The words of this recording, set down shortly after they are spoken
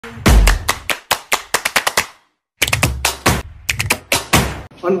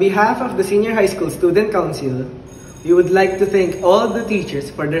On behalf of the Senior High School Student Council, we would like to thank all the teachers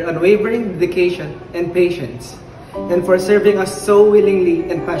for their unwavering dedication and patience, and for serving us so willingly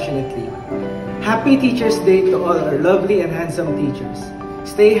and passionately. Happy Teachers Day to all our lovely and handsome teachers.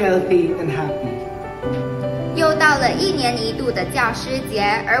 Stay healthy and happy. 又到了1年1度的教师节，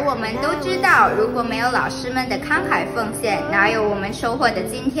而我们都知道，如果没有老师们的慷慨奉献，哪有我们收获的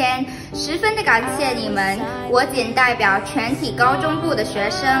今天？十分的感谢你们！我仅代表全体高中部的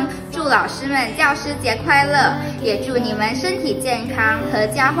学生，祝老师们教师节快乐，也祝你们身体健康、阖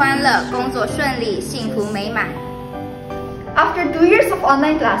家欢乐、工作顺利、幸福美满。After 2 years of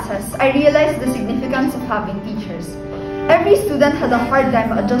online classes, I realized the significance of having teachers. Every student had a hard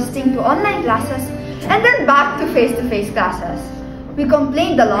time adjusting to online classes and then back to face-to-face classes. We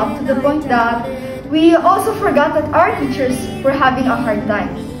complained a lot to the point that we also forgot that our teachers were having a hard time.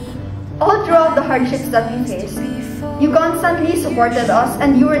 All throughout the hardships that we faced, you constantly supported us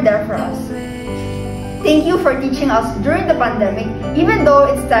and you were there for us. Thank you for teaching us during the pandemic, even though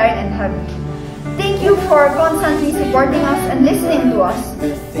it's tiring and heavy. Thank you for constantly supporting us and listening to us,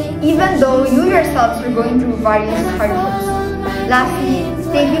 even though you yourselves were going through various hardships. Lastly,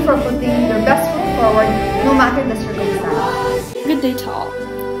 thank you for putting your best foot forward, no matter the circumstance. Good day to all.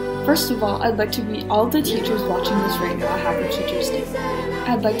 First of all, I'd like to greet all the teachers watching this right now a Happy Teachers Day.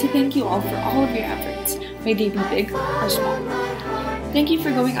 I'd like to thank you all for all of your efforts, may they be big or small. Thank you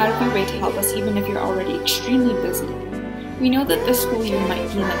for going out of your way to help us even if you're already extremely busy. We know that this school year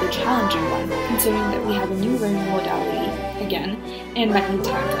might be another challenging one, considering that we have a new learning modality again and might need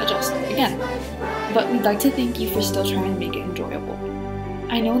time to adjust again. But we'd like to thank you for still trying to make it enjoyable.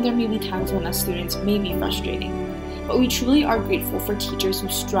 I know there may be times when us students may be frustrating, but we truly are grateful for teachers who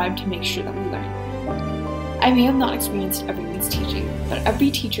strive to make sure that we learn. I may have not experienced everyone's teaching, but every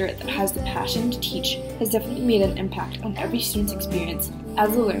teacher that has the passion to teach has definitely made an impact on every student's experience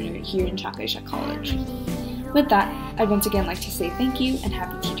as a learner here in CKS College. With that, I'd once again like to say thank you and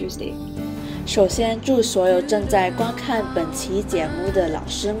Happy Teachers Day. 首先，祝所有正在观看本期节目的老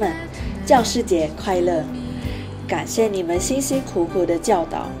师们，教师节快乐！感谢你们辛辛苦苦的教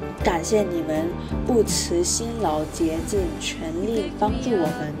导，感谢你们不辞辛劳竭尽全力帮助我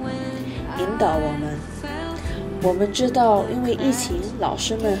们，引导我们。我们知道，因为疫情，老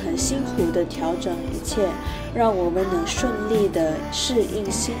师们很辛苦地调整一切，让我们能顺利地适应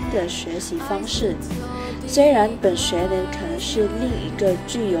新的学习方式。虽然本学年可能是另一个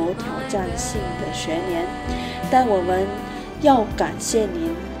具有挑战性的学年，但我们要感谢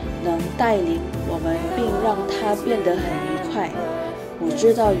您能带领我们，并让它变得很愉快。我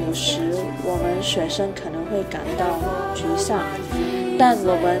知道有时我们学生可能会感到沮丧，但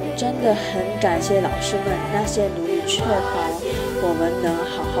我们真的很感谢老师们那些努力确保我们能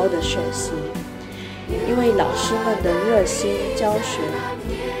好好的学习，因为老师们的热心教学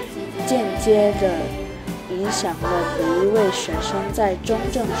间接的影响了每一位学生在中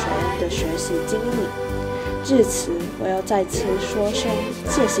正学院的学习经历。至此，我要再次说声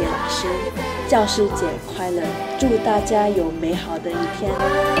谢谢老师，教师节快乐，祝大家有美好的一天。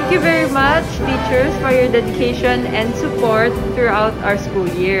Thank you very much, teachers, for your dedication and support throughout our school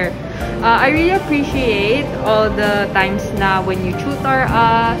year. I really appreciate all the times now when you tutor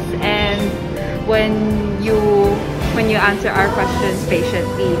us and when you answer our questions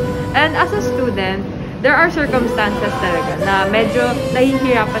patiently. And as a student, there are circumstances talaga na medyo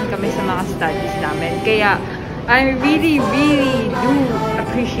nahihirapan kami sa mga studies namin. Kaya I really, really do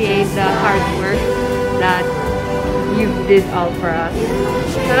appreciate the hard work that you did all for us.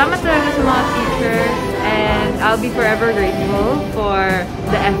 Salamat talaga sa mga teachers, and I'll be forever grateful for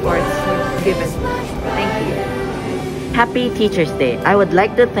the efforts you've given. Thank you. Happy Teachers Day. I would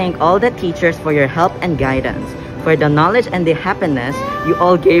like to thank all the teachers for your help and guidance, for the knowledge and the happiness you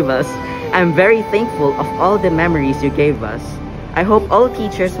all gave us. I'm very thankful of all the memories you gave us. I hope all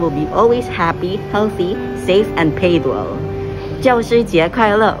teachers will be always happy, healthy, safe, and paid well. 教师节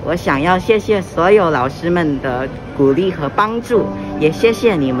快乐！我想要谢谢所有老师们的鼓励和帮助，也谢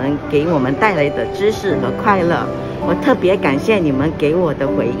谢你们给我们带来的知识和快乐。我特别感谢你们给我的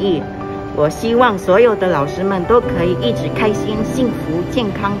回忆。我希望所有的老师们都可以一直开心、幸福、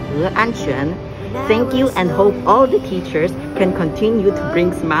健康和安全。Thank you and hope all the teachers can continue to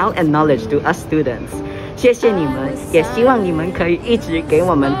bring smile and knowledge to us students. 谢谢你们，也希望你们可以一直给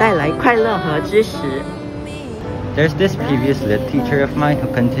我们带来快乐和知识。There's this previous lit teacher of mine who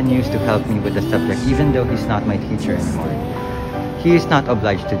continues to help me with the subject even though he's not my teacher anymore. He is not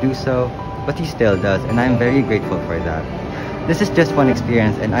obliged to do so, but he still does, and I'm very grateful for that. This is just one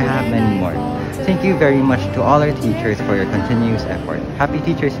experience and I have many more. Thank you very much to all our teachers for your continuous effort. Happy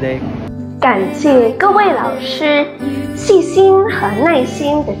Teachers Day! 感谢各位老师细心和耐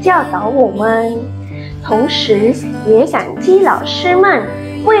心地教导我们，同时也感激老师们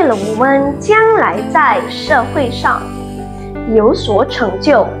为了我们将来在社会上有所成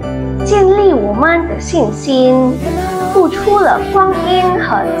就，建立我们的信心，付出了光阴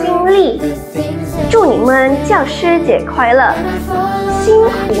和精力。祝你们教师节快乐，辛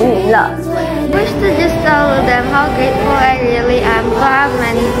苦您了。Wish to just tell them how grateful I really am to have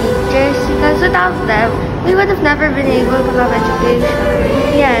many teachers, because without them, we would have never been able to have education.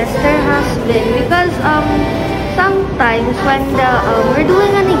 Yes, there has been, because sometimes when we're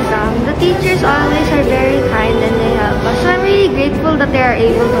doing an exam, the teachers always are very kind and they help us. So I'm really grateful that they are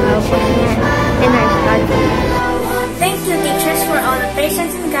able to help us in our studies. Thank you, teachers, for all the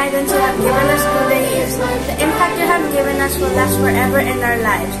patience and guidance you have given us through the years. The impact you have given us will last forever in our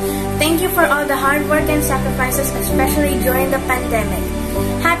lives. Thank you for all the hard work and sacrifices, especially during the pandemic.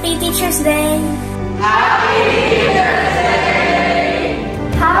 Happy Teachers Day! Happy Teachers Day!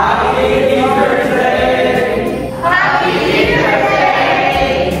 Happy Teachers Day! Happy Teachers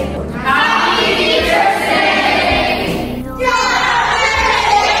Day! Happy Teachers Day!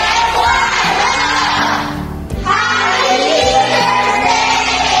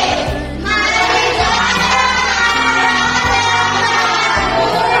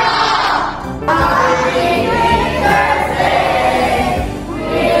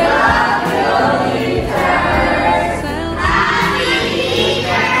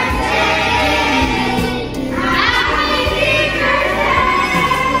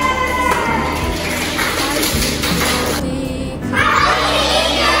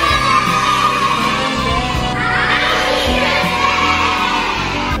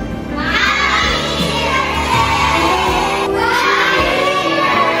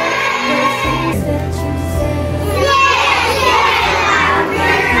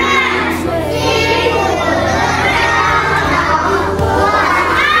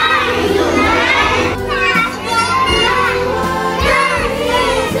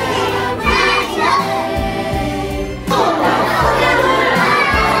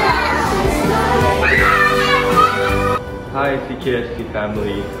 Hi CKS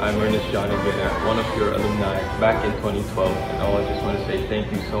family, I'm Ernest Johnny Bennett, one of your alumni back in 2012, and I just want to say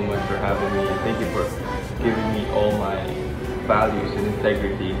thank you so much for having me, and thank you for giving me all my values and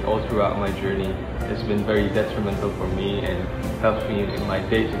integrity all throughout my journey. It's been very detrimental for me and helps me in my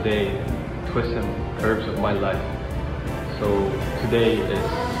day-to-day twists and curves of my life. So today is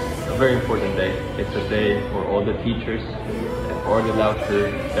a very important day. It's a day for all the teachers and for all the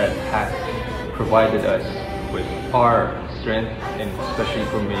lecturers that has provided us with our strength, and especially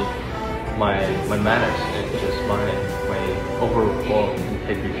for me, my manners and just my overall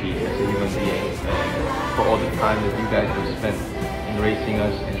integrity as a human being, and for all the time that you guys have spent in raising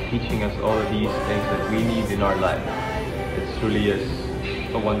us and teaching us all of these things that we need in our life. It truly is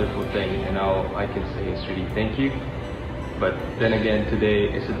a wonderful thing, and now I can say it's really thank you. But then again, today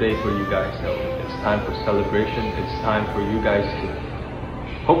is a day for you guys, so it's time for celebration. It's time for you guys to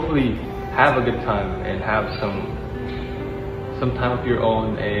hopefully have a good time and have some time of your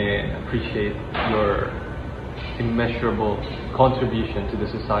own and appreciate your immeasurable contribution to the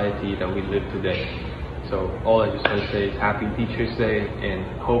society that we live today. So all I just want to say is Happy Teachers Day, and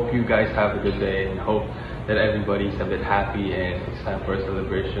hope you guys have a good day, and hope that everybody's a bit happy and it's time for a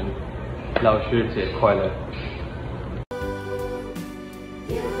celebration. 老师节快乐!